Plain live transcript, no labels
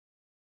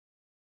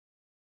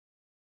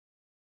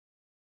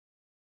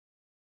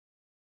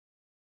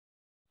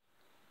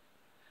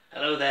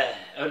Hello there,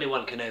 only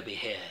one Kenobi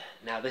here.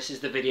 Now this is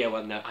the video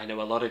I know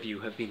a lot of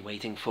you have been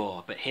waiting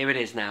for, but here it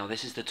is now.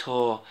 This is the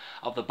tour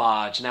of the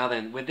barge. Now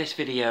then, with this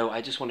video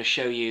I just want to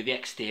show you the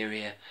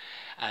exterior.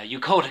 You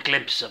caught a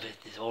glimpse of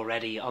it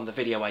already on the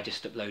video I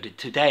just uploaded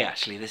today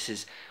actually. This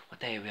is,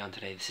 what day are we on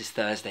today? This is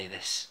Thursday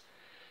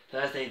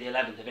Thursday the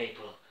 11th of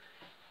April.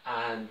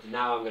 And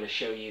now I'm going to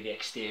show you the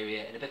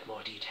exterior in a bit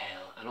more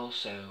detail, and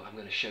also I'm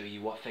going to show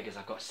you what figures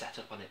I've got set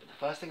up on it. But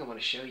the first thing I want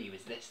to show you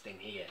is this thing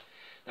here.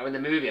 Now in the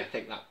movie I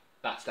think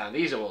that's down,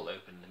 these are all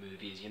open in the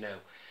movie, as you know.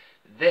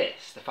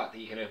 This, the fact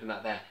that you can open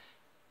that there,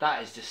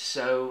 that is just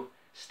so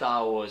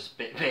Star Wars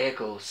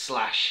vehicle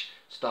slash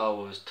Star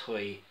Wars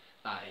toy,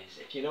 that is.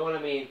 If you know what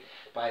I mean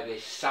by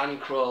this,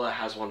 Sandcrawler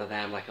has one of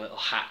them, like a little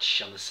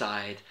hatch on the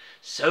side.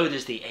 So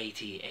does the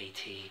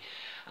AT-AT.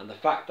 And the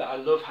fact that I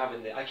love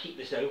having I keep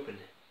this open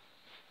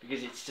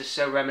because it's just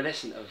so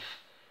reminiscent of,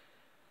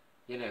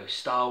 you know,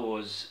 Star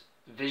Wars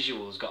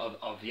visuals got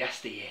of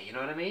yesteryear, you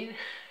know what I mean?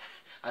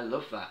 I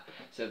love that.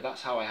 So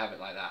that's how I have it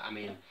like that. I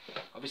mean,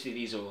 obviously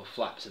these are all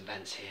flaps and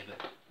vents here,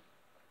 but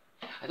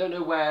I don't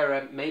know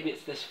where, maybe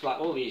it's this flap.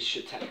 All these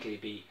should technically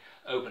be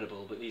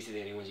openable, but these are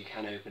the only ones you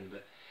can open.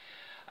 But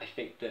I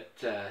think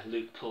that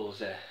Luke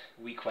pulls a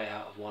weak way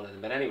out of one of them.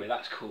 But anyway,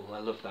 that's cool. I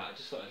love that. I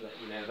just thought I'd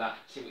let you know that.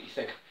 See what you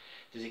think.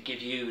 Does it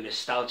give you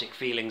nostalgic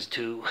feelings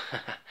too?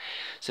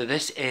 So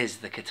this is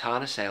the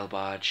Khetanna Sail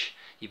Barge.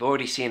 You've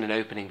already seen an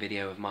opening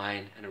video of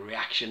mine and a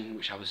reaction,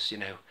 which I was, you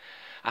know,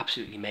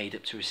 absolutely made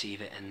up to receive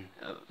it, and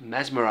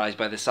mesmerised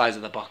by the size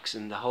of the box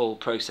and the whole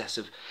process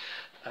of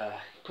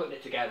putting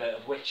it together,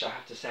 of which I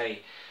have to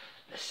say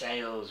the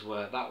sails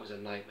were, that was a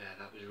nightmare.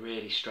 That was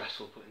really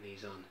stressful putting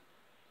these on.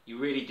 You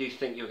really do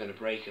think you're going to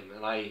break them,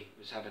 and I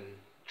was having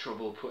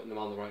trouble putting them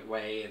on the right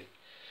way, and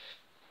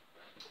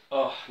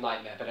oh,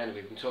 nightmare. But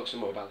anyway, we can talk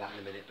some more about that in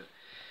a minute. But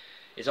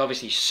it's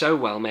obviously so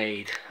well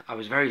made. I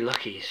was very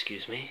lucky,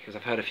 excuse me, because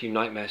I've heard a few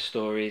nightmare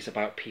stories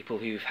about people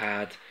who've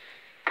had,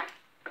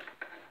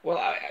 well,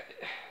 I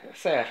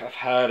say I've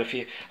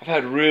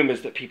heard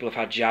rumours that people have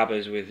had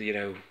Jabbas with, you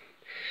know,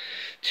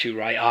 2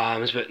 right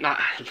arms, but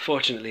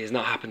fortunately it's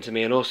not happened to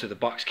me. And also the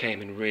box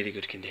came in really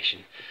good condition.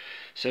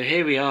 So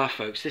here we are,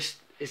 folks. This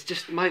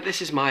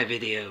is my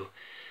video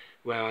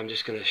where I'm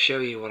just going to show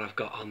you what I've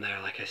got on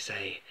there. Like I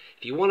say,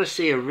 if you want to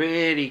see a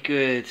really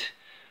good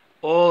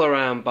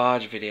all-around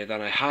barge video,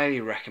 then I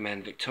highly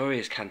recommend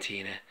Victoria's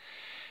Cantina.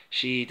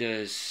 She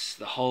does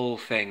the whole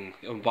thing,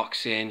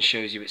 unboxing,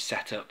 shows you its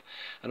setup,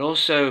 and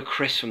also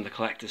Chris from the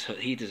Collector's Hut,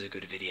 he does a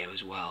good video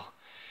as well.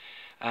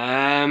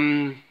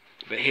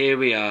 But here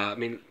we are. I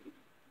mean,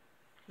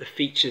 the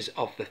features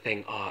of the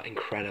thing are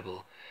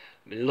incredible.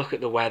 I mean, look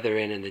at the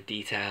weathering and the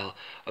detail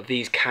of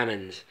these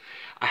cannons.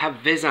 I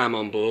have Vizam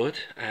on board,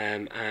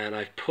 and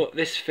I've put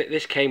this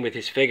came with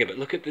his figure, but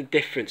look at the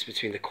difference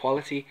between the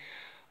quality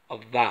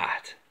of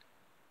that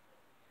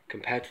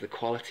compared to the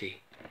quality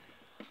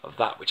of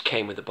that which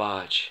came with the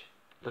barge.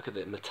 Look at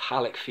the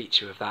metallic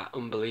feature of that,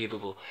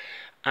 unbelievable.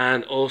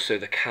 And also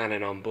the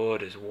cannon on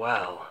board as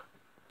well.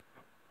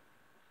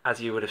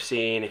 As you would have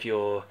seen if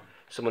you're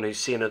someone who's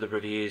seen other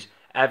reviews,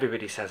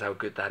 everybody says how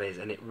good that is,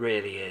 and it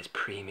really is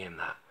premium,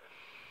 that.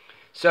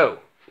 So,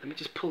 let me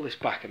just pull this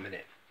back a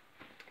minute.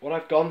 What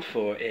I've gone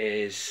for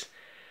is,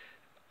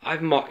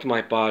 I've mocked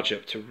my barge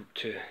up to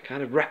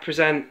kind of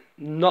represent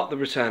not the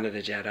Return of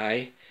the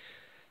Jedi.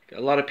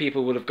 A lot of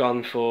people would have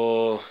gone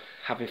for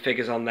having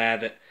figures on there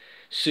that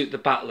suit the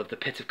battle of the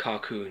Pit of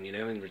Carkoon, you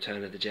know, in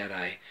Return of the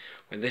Jedi,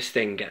 when this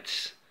thing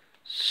gets,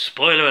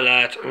 spoiler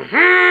alert,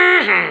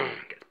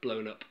 gets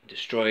blown up,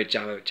 destroyed,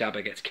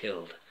 Jabba gets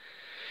killed.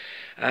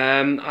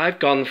 I've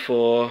gone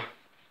for,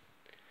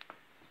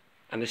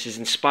 and this is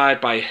inspired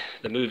by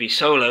the movie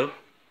Solo,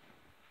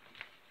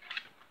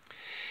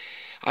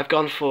 I've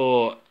gone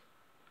for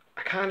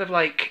a kind of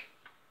like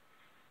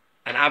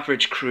an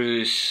average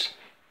cruise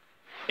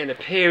in a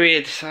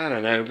period, I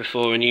don't know,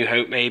 before A New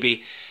Hope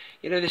maybe.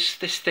 You know, this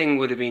thing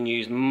would have been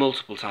used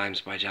multiple times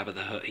by Jabba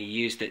the Hutt. He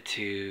used it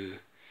to, you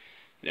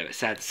know, it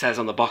says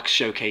on the box,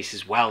 showcase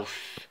his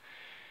wealth,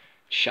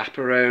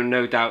 chaperone,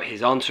 no doubt,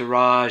 his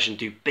entourage, and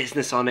do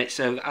business on it.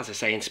 So, as I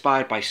say,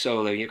 inspired by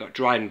Solo. You've got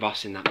Dryden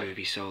Vos in that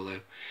movie,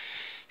 Solo.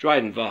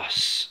 Dryden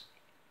Vos,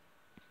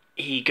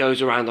 he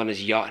goes around on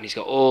his yacht and he's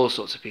got all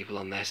sorts of people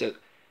on there. So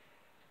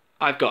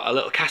I've got a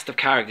little cast of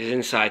characters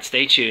inside.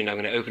 Stay tuned, I'm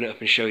going to open it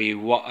up and show you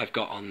what I've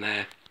got on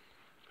there.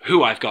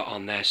 Who I've got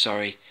on there,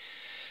 sorry.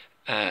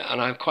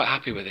 And I'm quite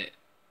happy with it.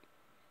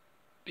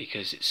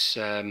 Because it's,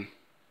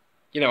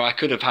 you know, I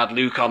could have had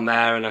Luke on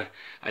there, and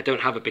I don't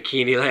have a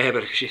bikini layer,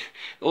 but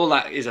all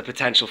that is a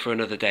potential for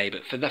another day.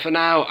 But for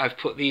now, I've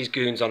put these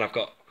goons on. I've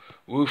got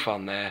Woof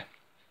on there.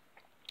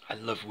 I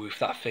love Woof,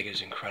 that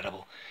figure's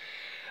incredible.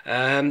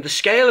 The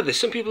scale of this,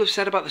 some people have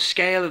said about the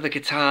scale of the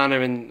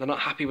Khetanna and they're not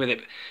happy with it,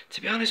 but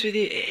to be honest with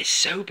you, it is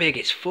so big.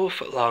 It's 4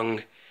 foot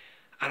long,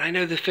 and I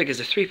know the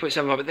figures are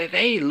 3.75, but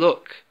they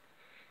look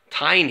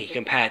tiny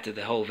compared to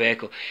the whole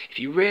vehicle. If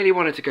you really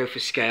wanted to go for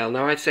scale,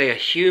 now I'd say a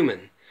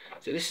human,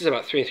 so this is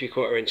about 3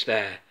 3/4 inch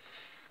there,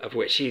 of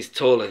which he's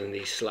taller than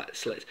these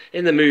slits.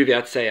 In the movie,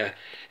 I'd say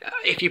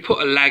if you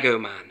put a Lego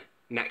man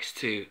next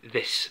to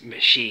this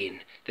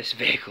machine, this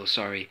vehicle,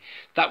 sorry,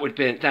 that would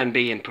then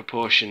be in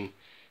proportion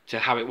to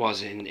how it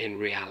was in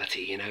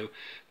reality, you know.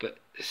 But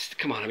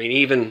come on, I mean,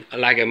 even a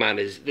Lego man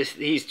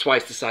he's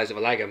twice the size of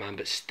a Lego man,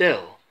 but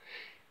still,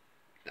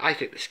 I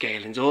think the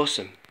scaling's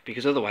awesome,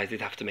 because otherwise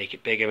they'd have to make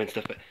it bigger and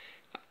stuff, but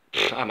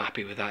I'm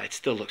happy with that. It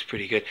still looks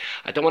pretty good.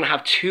 I don't want to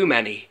have too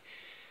many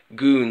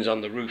goons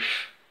on the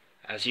roof.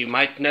 As you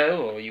might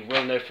know, or you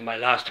will know from my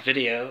last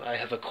video, I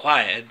have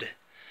acquired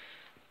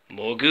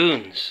more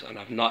goons, and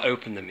I've not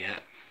opened them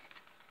yet.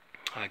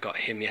 I got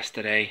him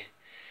yesterday.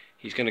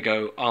 He's going to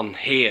go on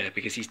here,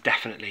 because he's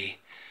definitely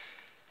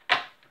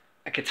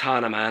a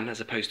Khetanna man as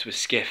opposed to a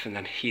skiff, and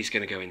then he's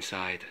going to go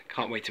inside.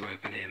 Can't wait to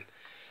open him.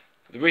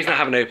 The reason I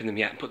haven't opened them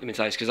yet and put them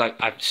inside is because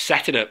I've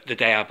set it up the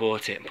day I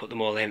bought it and put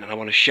them all in, and I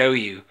want to show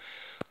you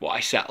what I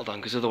settled on,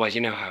 because otherwise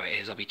you know how it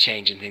is, I'll be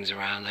changing things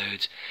around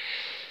loads.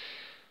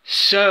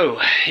 So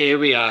here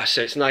we are.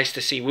 So it's nice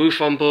to see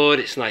Woof on board,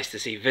 it's nice to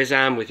see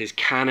Vizam with his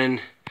cannon.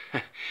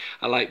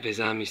 I like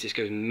Vizam, he just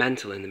goes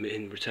mental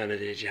in Return of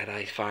the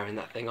Jedi, firing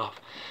that thing off.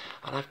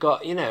 And I've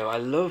got, you know, I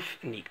love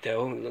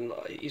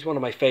Nikto, he's one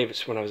of my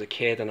favourites when I was a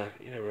kid, and I,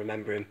 you know,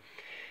 remember him.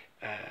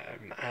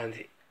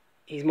 And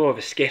he's more of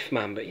a skiff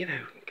man, but, you know,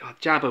 God,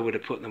 Jabba would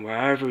have put them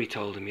wherever he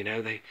told him, you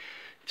know.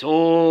 It's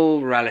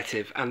all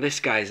relative, and this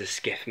guy's a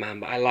skiff man,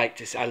 but I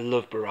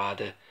love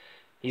Barada.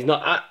 He's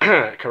not,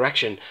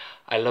 correction,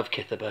 I love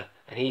Kithaba,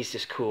 and he's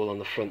just cool on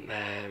the front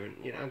there, and,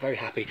 you know, I'm very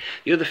happy.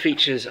 The other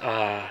features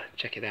are,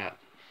 check it out.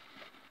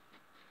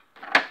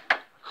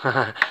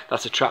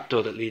 That's a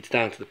trapdoor that leads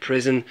down to the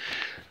prison.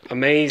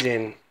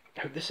 Amazing.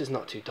 I hope this is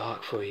not too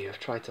dark for you. I've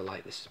tried to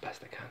light this as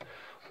best I can.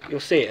 You'll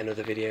see it in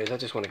other videos. I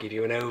just want to give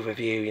you an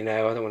overview, you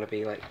know. I don't want to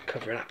be like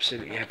covering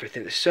absolutely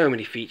everything. There's so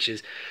many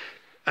features.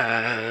 Get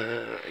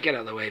out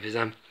of the way,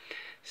 Vizam.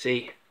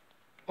 See,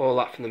 all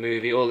that from the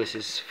movie. All this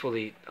is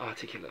fully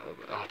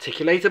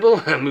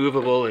articulatable,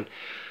 movable, and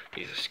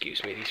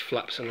excuse me, these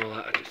flaps and all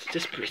that. It's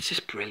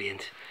just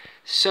brilliant.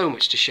 So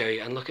much to show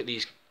you. And look at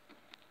these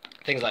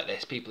things like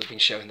this. People have been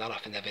showing that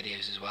off in their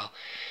videos as well.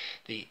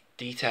 The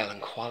detail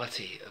and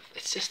quality of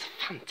it's just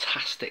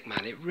fantastic,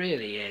 man. It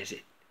really is.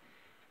 It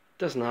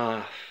doesn't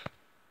half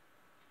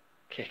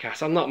kick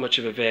ass. I'm not much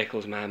of a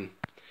vehicles man,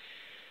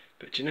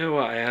 but you know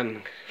what, I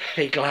am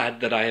very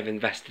glad that I have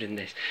invested in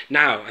this.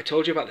 Now, I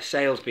told you about the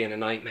sails being a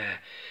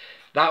nightmare.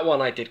 That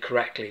one I did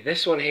correctly.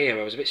 This one here,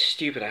 I was a bit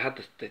stupid. I had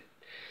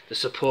the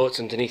supports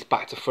underneath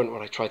back to front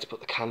when I tried to put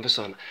the canvas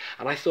on,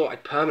 and I thought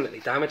I'd permanently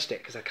damaged it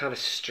because I kind of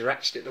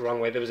stretched it the wrong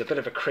way. There was a bit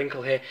of a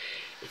crinkle here.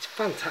 It's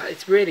fantastic.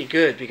 It's really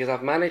good because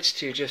I've managed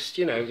to just,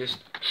 you know, just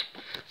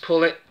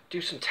pull it,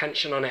 do some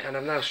tension on it, and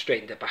I've now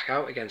straightened it back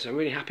out again. So I'm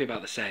really happy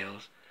about the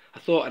sails.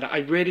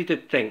 I really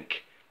did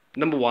think,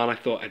 number one, I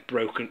thought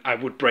I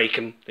would break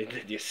them,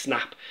 they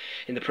snap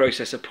in the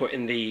process of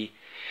putting the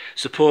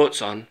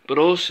supports on, but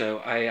also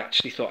I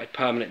actually thought I'd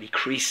permanently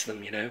crease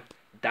them, you know,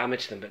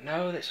 damage them, but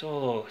no, it's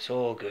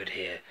all good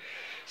here.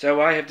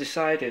 So I have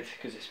decided,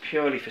 because it's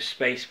purely for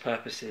space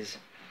purposes,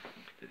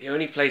 that the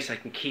only place I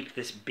can keep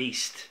this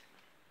beast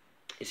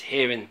is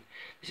here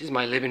this is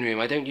my living room.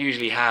 I don't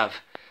usually have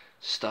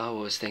Star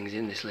Wars things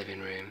in this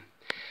living room.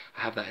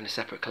 I have that in a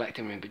separate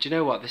collecting room, but you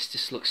know what, this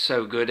just looks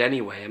so good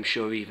anyway. I'm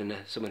sure even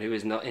someone who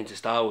is not into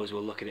Star Wars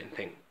will look at it and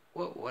think,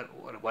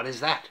 what is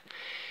that?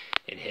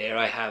 In here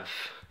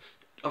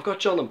I've got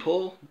John and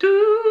Paul,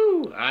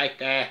 right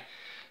there,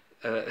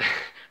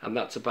 and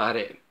that's about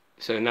it.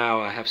 So now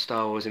I have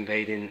Star Wars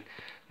invading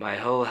my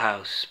whole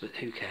house, but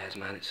who cares,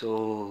 man, it's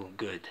all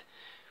good.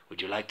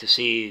 Would you like to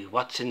see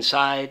what's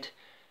inside?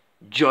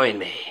 Join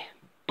me.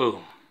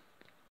 Boom.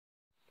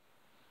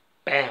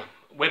 Bam.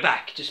 We're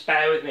back. Just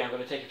bear with me. I'm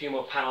going to take a few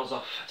more panels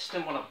off. I just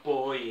didn't want to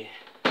bore you.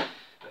 But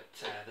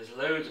there's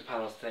loads of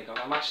panels to take off.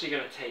 I'm actually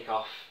going to take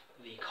off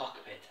the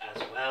cockpit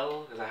as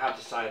well, because I have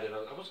decided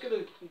I was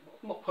going to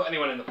not put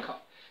anyone in the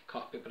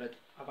cockpit, but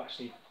I've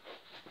actually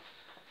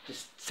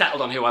just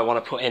settled on who I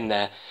want to put in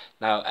there.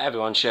 Now,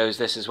 everyone shows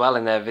this as well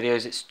in their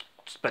videos.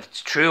 But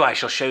it's true. I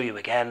shall show you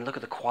again. Look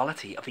at the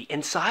quality of the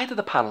inside of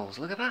the panels.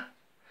 Look at that.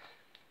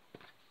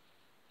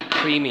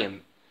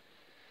 Premium.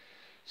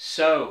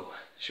 So,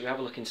 should we have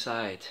a look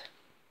inside?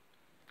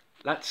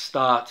 Let's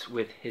start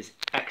with His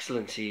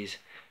Excellency's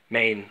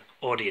main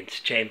audience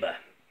chamber.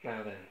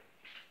 Now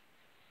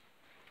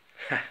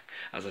then,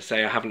 as I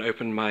say, I haven't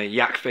opened my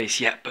yak face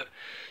yet, but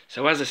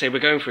so as I say, we're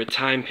going for a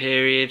time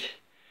period,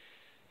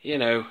 you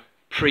know,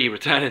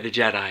 pre-Return of the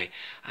Jedi,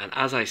 and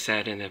as I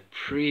said in a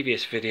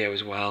previous video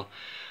as well,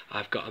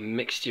 I've got a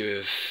mixture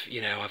of,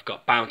 you know, I've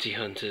got bounty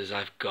hunters,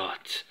 I've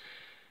got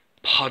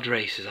pod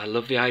racers. I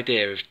love the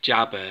idea of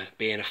Jabba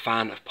being a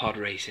fan of pod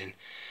racing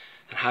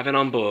and having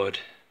on board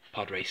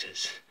pod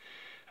racers.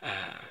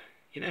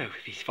 You know,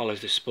 if he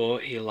follows the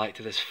sport, he'll like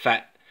to this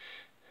Fett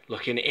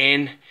looking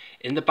in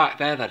the back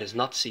there. That is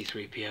not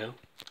C-3PO.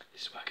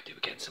 This is what I could do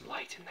with getting some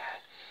light in there.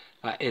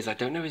 That is, I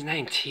don't know his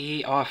name.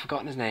 I've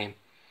forgotten his name.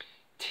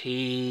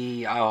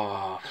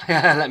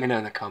 Let me know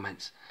in the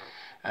comments.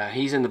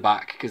 He's in the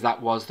back because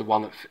that was the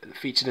one that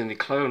featured in the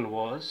Clone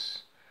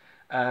Wars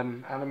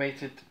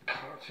animated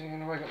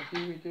cartoon. Have I got the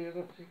DVD of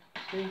that?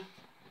 See?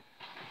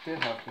 I did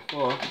have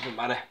before. Doesn't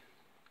matter.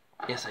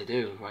 Yes, I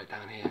do. Right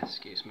down here.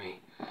 Excuse me.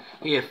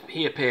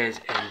 He appears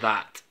in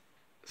that.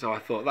 So I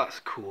thought, that's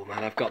cool,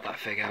 man. I've got that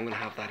figure. I'm going to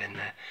have that in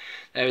there.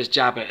 There is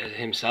Jabba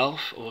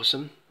himself.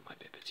 Awesome. Might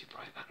be a bit too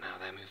bright that now.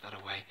 There, move that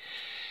away.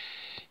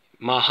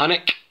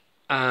 Marhonic.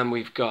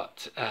 We've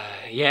got,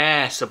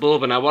 yeah,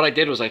 Sebulba. Now, what I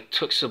did was I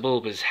took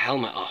Sebulba's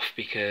helmet off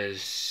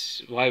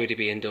because why would he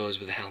be indoors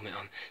with a helmet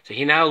on? So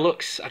he now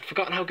looks, I'd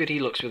forgotten how good he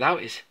looks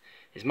without his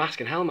mask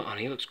and helmet on.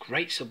 He looks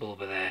great,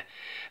 Sebulba there.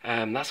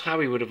 That's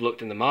how he would have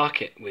looked in the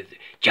market with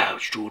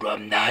Joust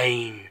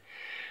 9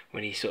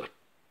 when he sort of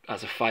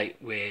has a fight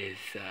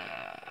with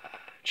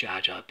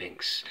Jar Jar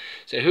Binks.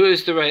 So who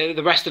is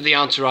the rest of the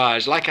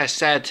entourage? Like I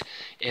said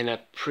in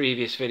a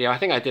previous video, I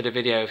think I did a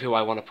video of who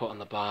I want to put on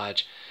the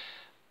barge.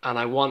 And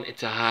I wanted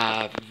to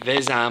have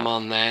Vizam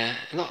on there.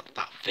 Not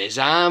that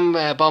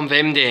Vizam, Bon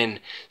Vimdin.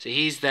 So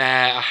he's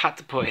there. I had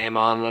to put him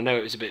on. I know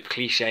it was a bit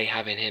cliche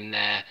having him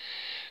there.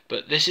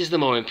 But this is the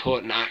more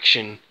important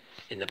action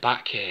in the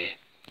back here.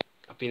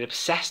 I've been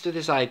obsessed with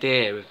this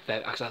idea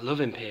because I love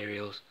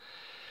Imperials.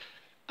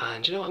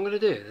 And you know what I'm going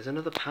to do? There's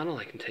another panel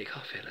I can take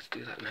off here. Let's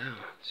do that now.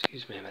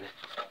 Excuse me a minute.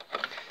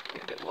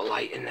 Get a bit more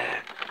light in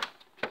there.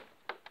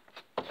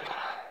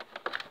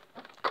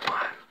 Come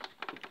on.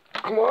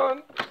 Come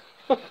on.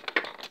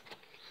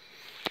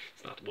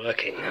 It's not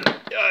working. Oh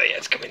yeah,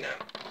 it's coming now.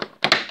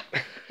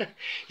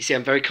 You see,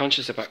 I'm very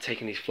conscious about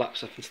taking these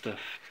flaps off and stuff.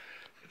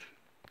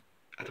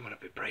 I don't want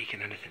to be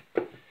breaking anything.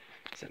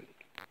 It's a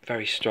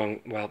very strong,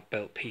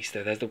 well-built piece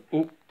there. There's the,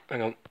 oh,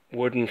 hang on,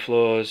 wooden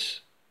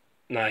floors.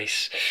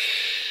 Nice.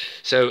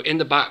 So in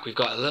the back, we've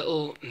got a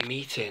little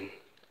meeting.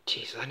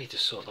 Jesus, I need to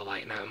sort the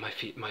lighting out in my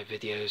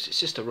videos.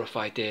 It's just a rough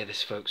idea,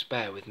 this, folks.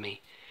 Bear with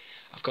me.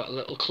 I've got a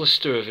little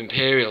cluster of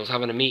Imperials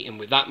having a meeting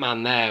with that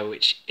man there,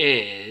 which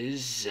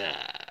is...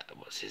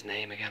 what's his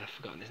name again? I've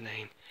forgotten his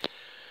name.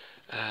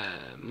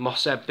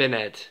 Moseb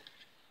Bined.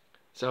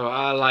 So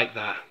I like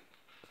that.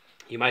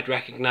 You might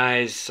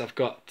recognise I've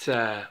got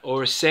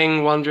Aura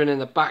Singh wandering in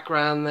the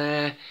background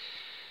there.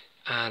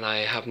 And I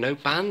have no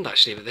band,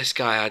 actually, but this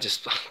guy, I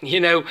just... You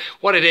know,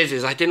 what it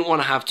is I didn't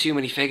want to have too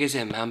many figures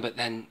in, man, but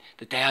then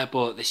the day I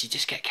bought this, you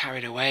just get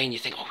carried away and you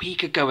think, oh, he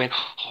could go in.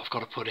 Oh, I've got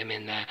to put him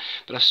in there.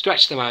 But I've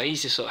stretched them out.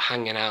 He's just sort of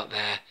hanging out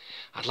there.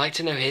 I'd like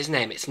to know his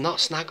name. It's not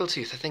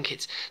Snaggletooth. I think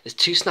there's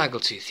two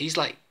Snaggletooth. He's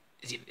like...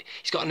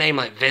 He's got a name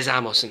like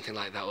Vizam or something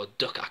like that, or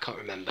Duck, I can't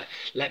remember.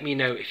 Let me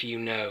know if you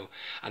know.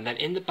 And then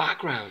in the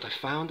background, I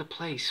found a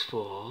place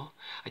for...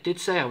 I did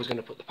say I was going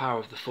to put the Power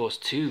of the Force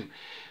 2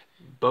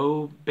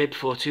 Bib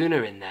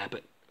Fortuna in there,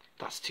 but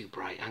that's too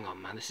bright. Hang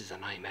on, man, this is a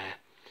nightmare.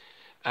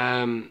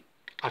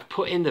 I've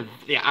put in the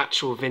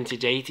actual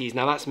vintage 80s.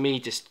 Now that's me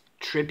just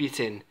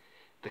tributing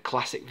the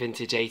classic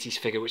vintage 80s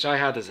figure, which I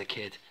had as a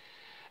kid.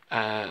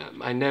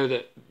 I know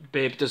that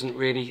Bib doesn't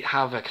really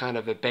have a kind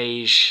of a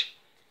beige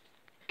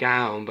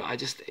gown, but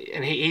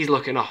and he's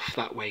looking off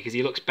that way because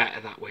he looks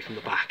better that way from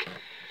the back.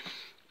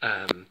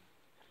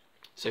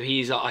 So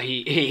he's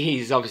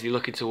obviously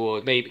looking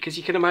toward maybe, because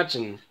you can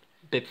imagine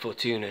Bib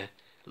Fortuna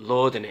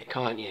lording it,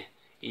 can't you?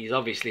 He's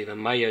obviously the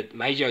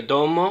major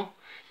domo,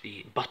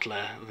 the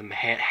butler, the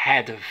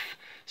head of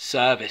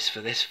service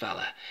for this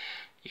fella.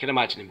 You can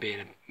imagine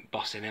him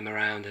bossing him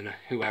around and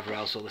whoever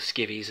else, all the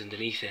skivvies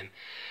underneath him.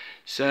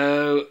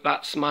 So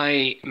that's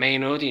my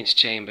main audience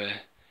chamber.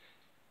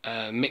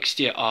 A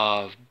mixture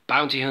of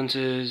bounty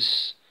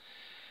hunters,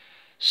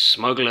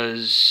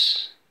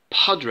 smugglers,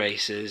 pod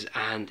racers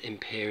and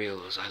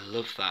Imperials. I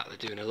love that.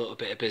 They're doing a little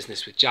bit of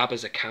business with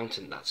Jabba's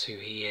accountant. That's who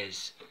he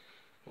is.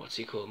 What's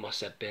he called?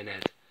 Moseb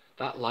Bined.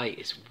 That light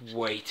is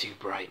way too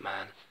bright,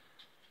 man.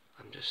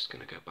 I'm just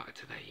going to go back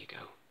to there you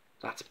go.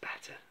 That's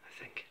better, I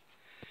think.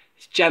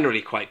 It's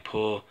generally quite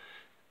poor,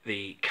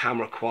 the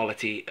camera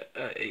quality,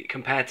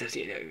 compared to,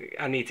 you know,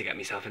 I need to get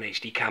myself an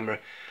HD camera.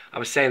 I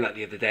was saying that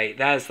the other day.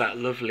 There's that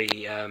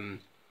lovely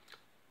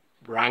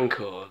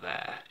Rancor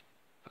there.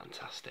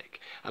 Fantastic.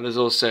 And there's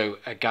also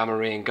a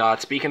Gamorrean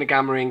guard. Speaking of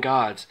Gamorrean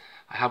guards,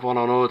 I have one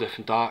on order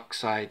from Dark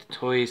Side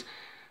Toys.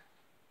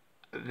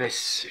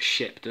 This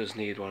ship does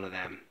need one of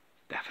them.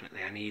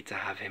 Definitely, I need to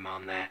have him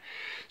on there.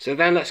 So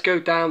then let's go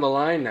down the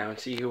line now and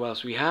see who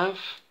else we have.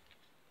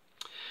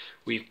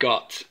 We've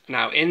got,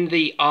 now in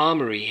the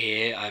armory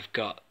here, I've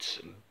got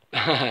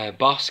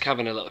Bosk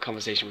having a little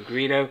conversation with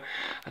Greedo.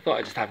 I thought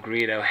I'd just have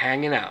Greedo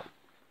hanging out.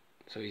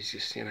 So he's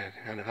just, you know,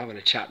 kind of having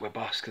a chat with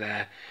Bosk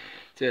there.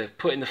 To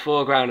put in the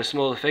foreground a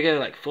smaller figure,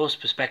 like forced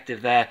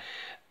perspective there.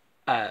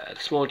 A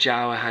small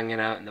Jawa hanging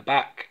out in the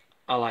back.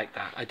 I like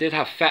that. I did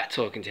have Fett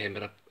talking to him,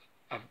 but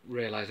I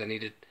realised I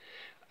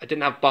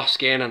didn't have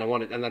Bosk in, and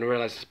then I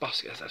realised it's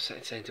Bosk. As I was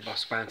saying to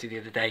Bosk Bounty the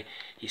other day,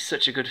 he's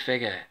such a good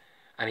figure,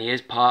 and he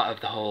is part of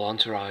the whole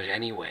entourage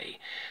anyway.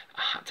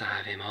 I had to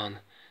have him on,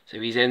 so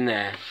he's in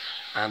there.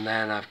 And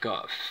then I've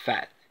got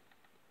Fett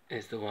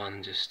is the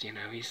one, just, you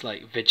know, he's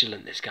like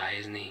vigilant, this guy,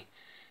 isn't he?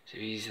 So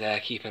he's there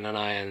keeping an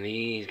eye on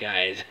these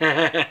guys.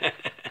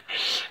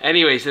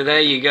 Anyway, so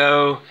there you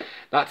go.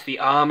 That's the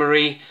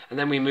armory, and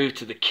then we move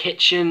to the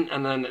kitchen,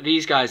 and then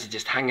these guys are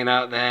just hanging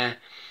out there.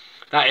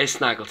 That is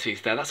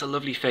Snaggletooth there. That's a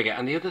lovely figure.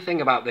 And the other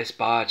thing about this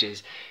barge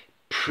is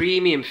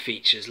premium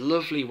features,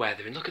 lovely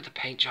weather, and look at the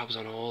paint jobs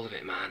on all of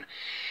it, man.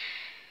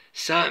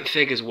 Certain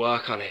figures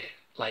work on it.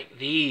 Like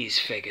these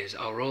figures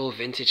are all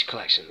vintage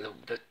collection.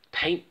 The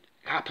paint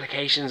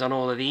applications on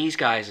all of these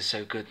guys are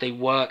so good. They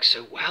work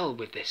so well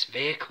with this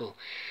vehicle.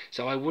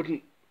 So I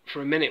wouldn't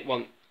for a minute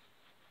want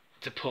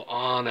to put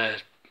on a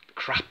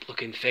crap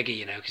looking figure,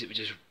 you know, because it would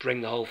just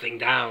bring the whole thing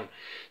down.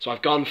 So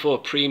I've gone for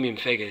premium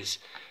figures.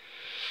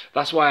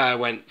 That's why I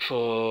went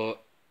for...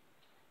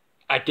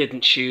 I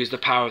didn't choose the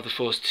Power of the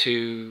Force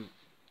 2...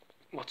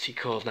 What's he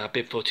called now?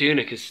 Bib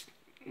Fortuna, because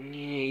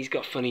he's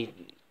got funny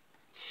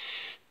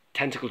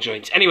tentacle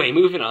joints. Anyway,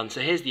 moving on.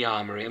 So here's the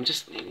armory.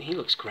 He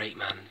looks great,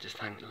 man. Just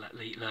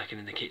lurking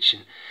in the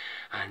kitchen.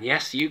 And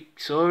yes, you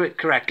saw it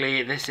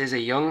correctly. This is a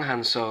young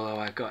Han Solo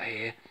I've got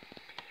here.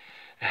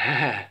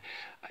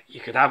 You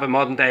could have a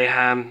modern day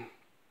Han,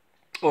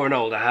 or an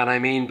older Han, I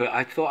mean, but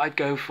I thought I'd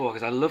go for,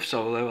 because I love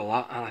Solo a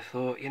lot, and I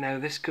thought, you know,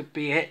 this could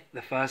be it.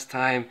 The first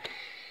time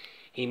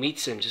he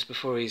meets him, just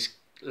before he's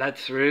led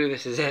through,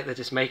 this is it. They're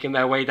just making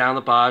their way down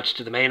the barge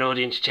to the main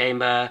audience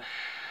chamber,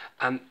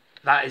 and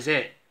that is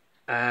it.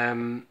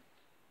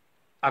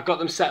 I've got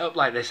them set up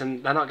like this,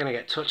 and they're not going to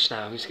get touched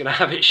now. I'm just going to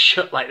have it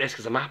shut like this,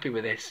 because I'm happy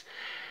with this.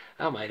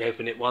 I might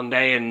open it one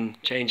day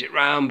and change it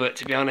round, but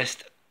to be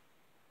honest,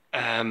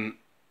 I'm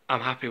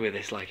happy with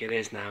this like it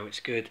is now. It's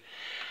good.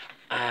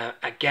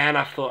 Again,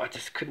 I thought I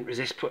just couldn't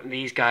resist putting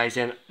these guys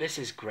in. This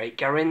is great.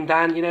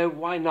 Garindan, you know,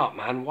 why not,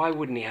 man? Why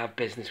wouldn't he have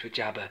business with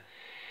Jabba?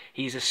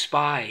 He's a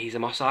spy. He's a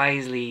Mos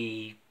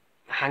Eisley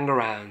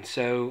hang-around.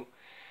 So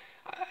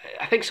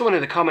I think someone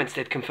in the comments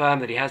did confirm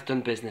that he has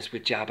done business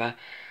with Jabba,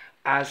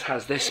 as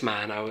has this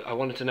man. I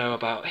wanted to know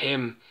about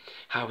him,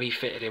 how he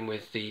fitted in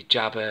with the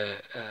Jabba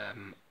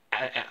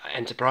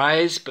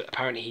Enterprise, but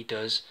apparently he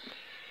does.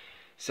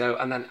 So,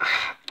 and then...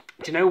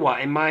 Do you know what?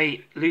 In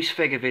my loose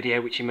figure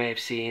video, which you may have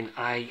seen,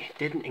 I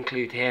didn't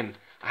include him.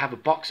 I have a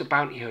box of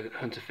bounty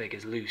hunter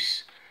figures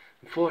loose.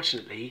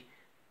 Unfortunately,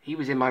 he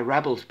was in my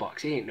Rebels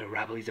box. He ain't no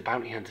rebel, he's a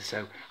bounty hunter.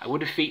 So I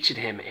would have featured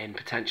him in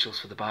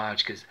potentials for the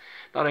barge, because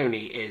not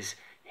only is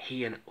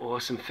he an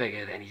awesome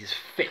figure, then he just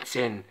fits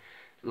in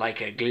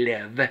like a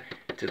glove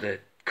to the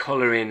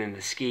colouring and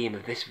the scheme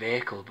of this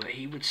vehicle, but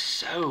he would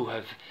so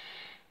have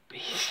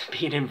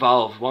been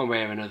involved one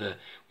way or another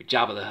with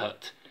Jabba the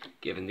Hutt,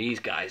 given these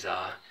guys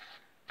are.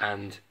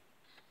 And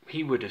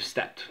he would have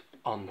stepped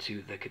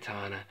onto the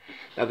Khetanna.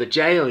 Now the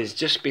jail is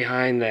just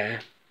behind there.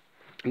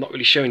 I'm not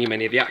really showing you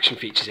many of the action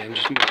features here. I'm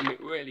just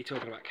really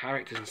talking about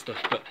characters and stuff.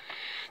 But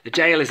the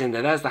jail is in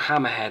there. There's the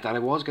hammerhead. And I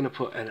was going to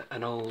put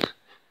an old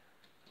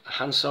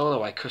Han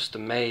Solo I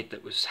custom made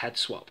that was head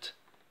swapped.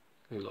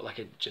 It looked like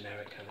a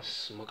generic kind of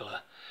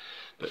smuggler.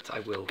 But I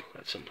will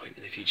at some point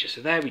in the future.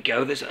 So there we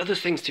go. There's other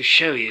things to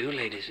show you,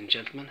 ladies and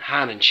gentlemen.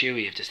 Han and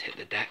Chewie have just hit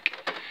the deck.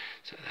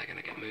 So they're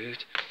going to get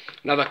moved.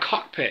 Now the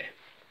cockpit,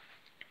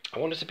 I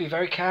wanted to be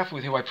very careful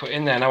with who I put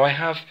in there. Now I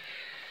have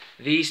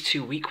these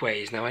two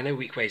weakways. Now I know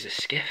weakway's a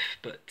skiff,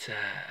 but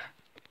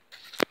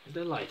is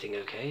the lighting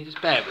okay?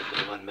 Just bear with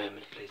me one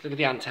moment, please. Look at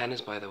the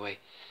antennas, by the way.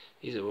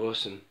 These are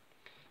awesome.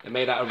 They're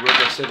made out of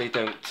rubber so they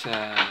don't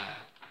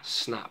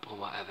snap or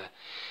whatever.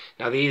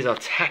 Now these are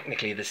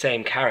technically the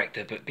same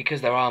character, but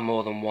because there are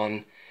more than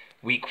one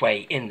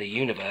weakway in the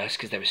universe,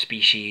 because they're a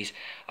species,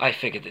 I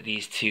figured that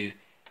these two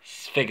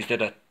figures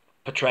that are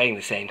portraying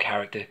the same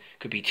character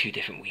could be two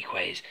different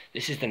weakways.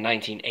 This is the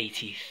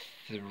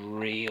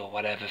 1983 or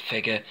whatever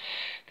figure.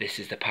 This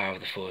is the Power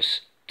of the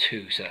Force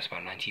 2, so that's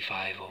about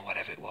 95 or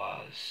whatever it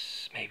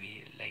was.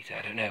 Maybe later,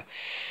 I don't know.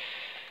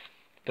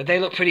 But they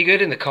look pretty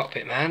good in the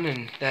cockpit, man,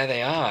 and there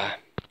they are.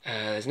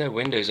 There's no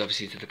windows,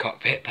 obviously, to the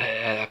cockpit, but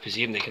I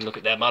presume they can look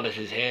at their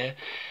monitors here.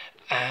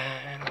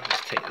 And I'll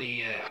just take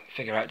the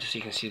figure out just so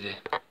you can see the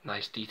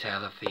nice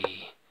detail of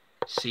the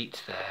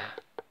seats there.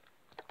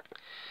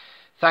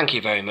 Thank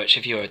you very much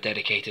if you're a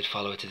dedicated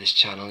follower to this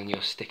channel and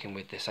you're sticking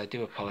with this. I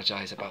do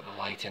apologise about the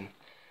lighting.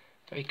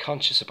 Very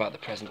conscious about the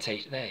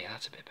presentation. There, yeah,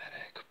 that's a bit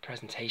better. Good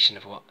presentation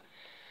of what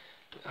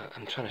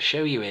I'm trying to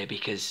show you here,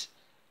 because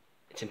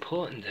it's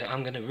important that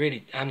I'm going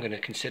to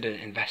consider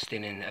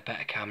investing in a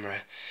better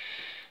camera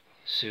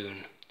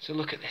soon. So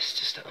look at this,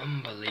 just an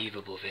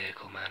unbelievable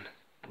vehicle, man.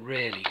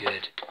 Really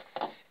good.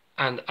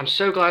 And I'm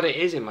so glad it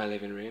is in my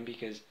living room,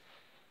 because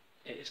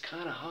it is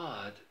kind of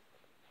hard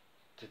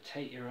to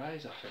take your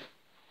eyes off it.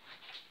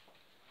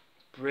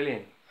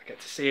 Brilliant. I get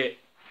to see it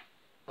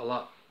a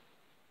lot,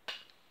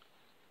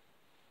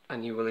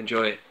 and you will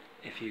enjoy it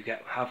if you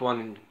have one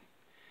and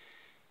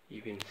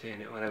you've been seeing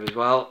it whenever as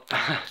well.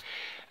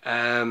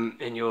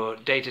 In your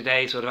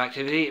day-to-day sort of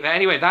activity. But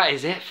anyway, that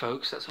is it,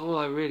 folks. That's all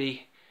I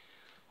really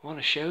want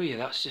to show you.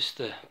 That's just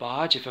the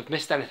barge. If I've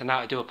missed anything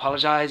out, I do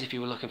apologise if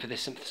you were looking for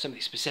this something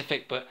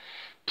specific, but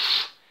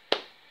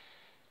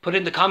put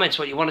in the comments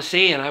what you want to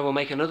see and I will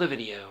make another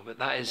video. But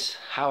that is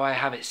how I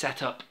have it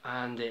set up,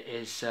 and it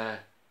is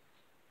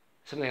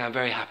something I'm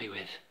very happy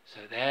with.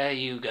 So there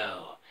you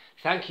go.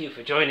 Thank you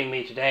for joining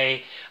me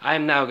today.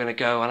 I'm now going to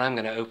go and I'm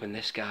going to open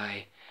this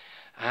guy.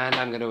 And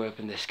I'm going to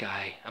open this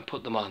guy and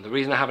put them on. The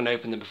reason I haven't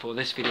opened them before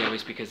this video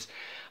is because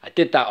I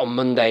did that on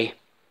Monday.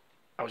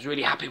 I was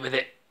really happy with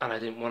it and I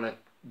didn't want to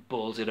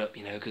balls it up,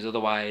 you know, because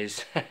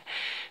otherwise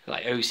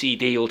like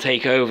OCD will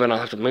take over and I'll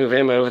have to move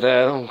him over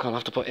there. Oh, I'll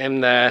have to put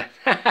him there.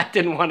 I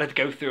didn't want to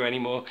go through any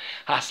more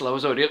hassle. I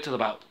was already up till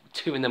about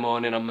 2 in the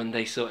morning on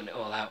Monday sorting it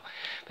all out.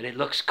 But it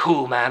looks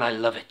cool, man. I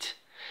love it.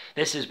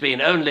 This has been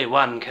Only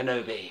One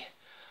Kenobi.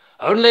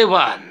 Only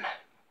one.